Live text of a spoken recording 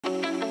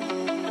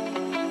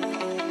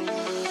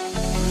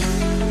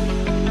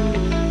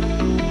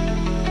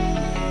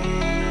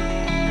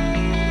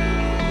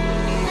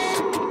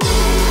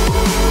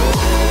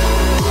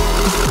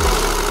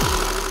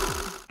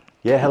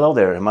Yeah, hello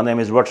there. My name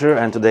is Roger,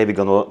 and today we're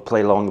gonna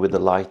play along with the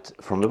light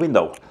from the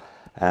window.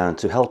 And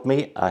to help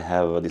me, I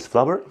have this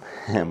flower,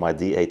 my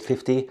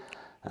D850,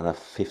 and a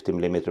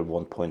 50mm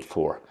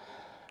 1.4.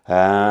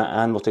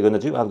 And what I'm gonna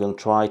do, I'm gonna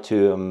try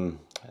to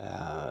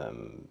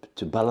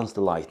balance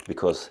the light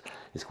because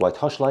it's quite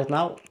harsh light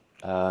now.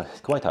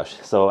 It's quite harsh,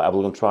 so I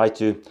will try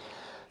to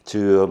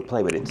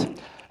play with it.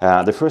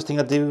 The first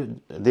thing I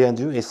do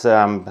is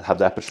have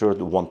the aperture at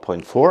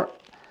 1.4.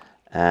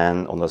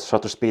 And on the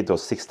shutter speed of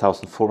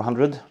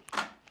 6400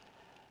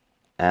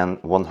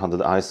 and 100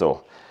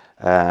 ISO,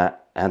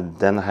 and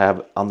then I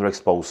have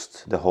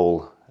underexposed the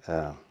whole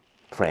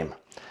frame.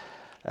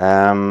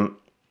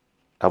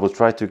 I will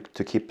try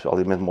to keep a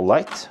little bit more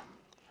light.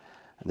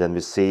 Then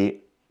we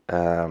see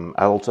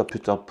I also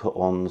put up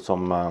on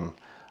some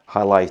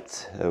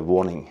highlight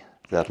warning.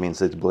 That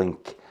means it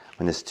blink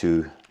when it's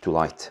too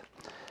light.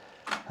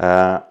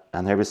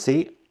 And here we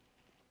see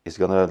it's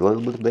gonna a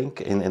little bit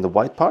blink in the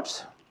white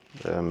parts.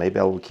 Maybe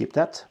I will keep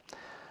that.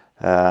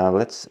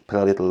 Let's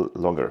play a little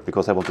longer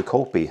because I want to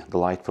copy the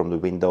light from the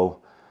window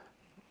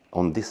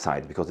on this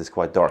side because it's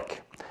quite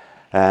dark.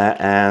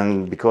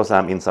 And because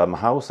I'm inside my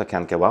house, I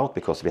can't go out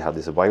because we have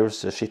this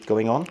virus shit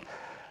going on.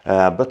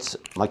 But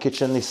my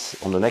kitchen is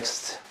on the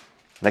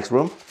next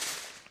room,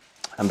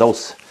 and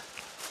those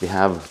we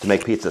have to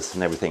make pizzas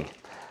and everything.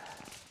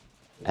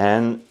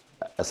 And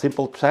a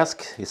simple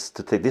task is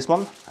to take this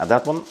one and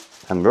that one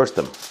and merge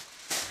them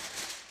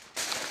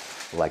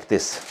like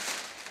this.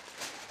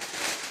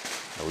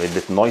 A little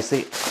bit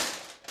noisy.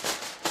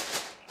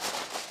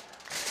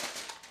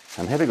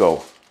 And here we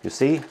go. You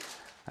see,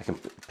 I can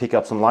pick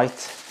up some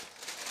light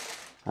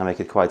and make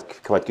it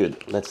quite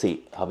good. Let's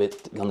see how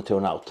it's gonna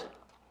turn out.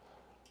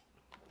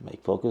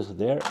 Make focus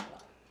there.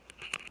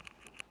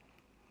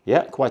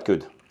 Yeah, quite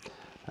good.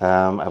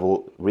 I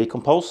will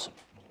recompose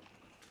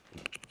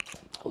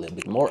a little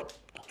bit more.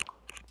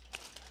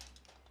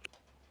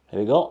 Here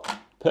we go.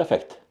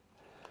 Perfect.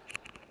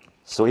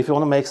 So if you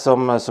want to make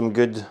some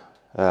good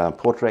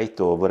portrait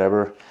or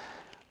whatever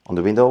on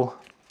the window,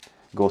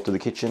 go to the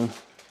kitchen,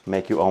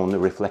 make your own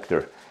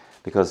reflector,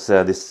 because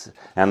this,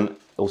 and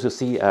also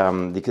see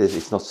because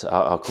it's not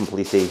a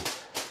completely,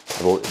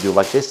 I will do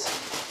like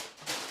this,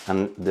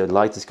 and the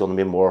light is going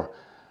to be more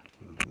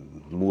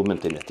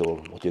movement in it, or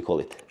what do you call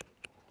it.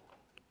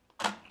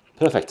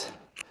 Perfect.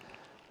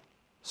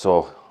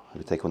 So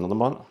we take another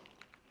one,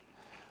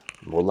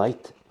 more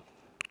light.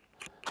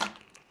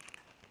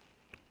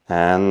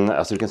 And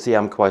as you can see,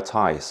 I'm quite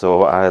high,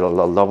 so I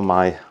love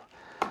my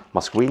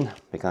screen.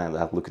 I can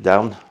look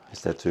down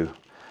instead to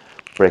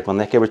break my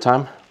neck every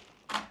time.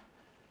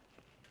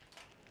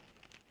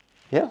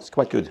 Yeah, it's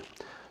quite good.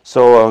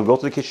 So go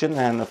to the kitchen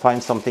and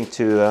find something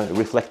to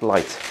reflect the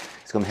light.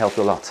 It's going to help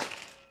you a lot.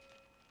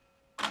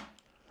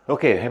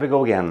 Okay, here we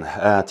go again.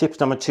 Tip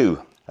number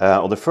 2.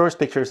 On the first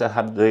pictures I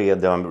had the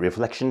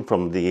reflection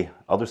from the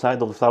other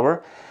side of the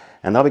flower,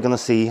 and now we're going to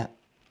see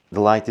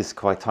the light is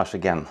quite harsh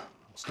again.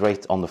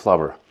 Straight on the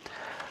flower.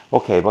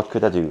 Okay, what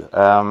could I do?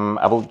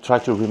 I will try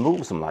to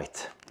remove some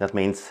light. That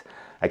means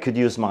I could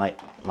use my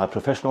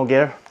professional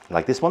gear,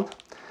 like this one.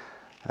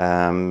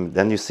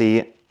 Then you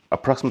see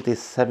approximately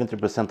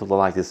 70% of the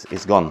light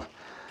is gone.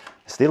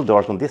 Still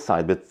dark on this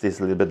side, but this is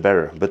a little bit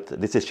better. But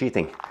this is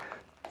cheating.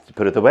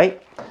 Put it away,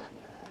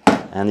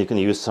 and you can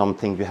use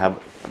something you have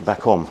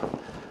back home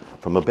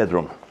from a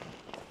bedroom.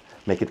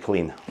 Make it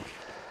clean.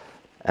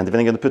 And then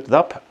I'm going to put it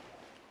up.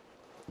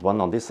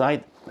 One on this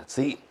side. Let's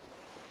see.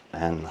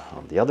 And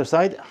on the other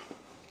side,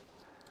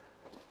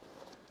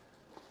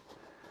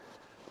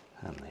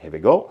 and here we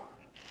go.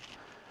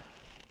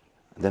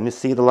 Then we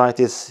see the light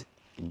is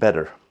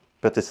better,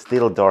 but it's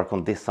still dark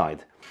on this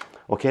side.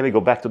 Okay, we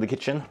go back to the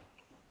kitchen.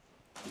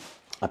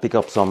 I pick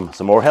up some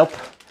more help,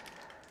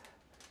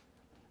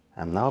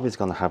 and now it's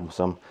gonna have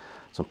some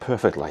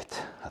perfect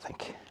light, I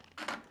think.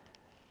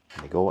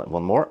 Here we go,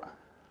 one more,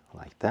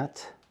 like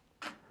that.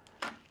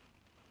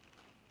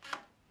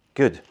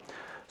 Good.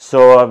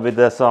 So with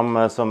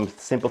some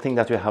simple thing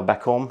that you have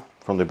back home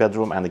from the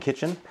bedroom and the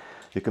kitchen,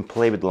 you can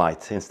play with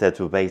light instead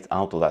to wait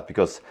out of that,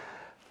 because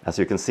as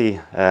you can see,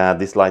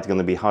 this light is going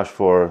to be harsh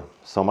for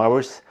some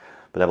hours,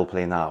 but I will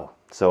play now.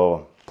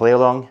 So play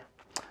along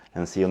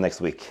and see you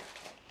next week.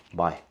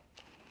 Bye.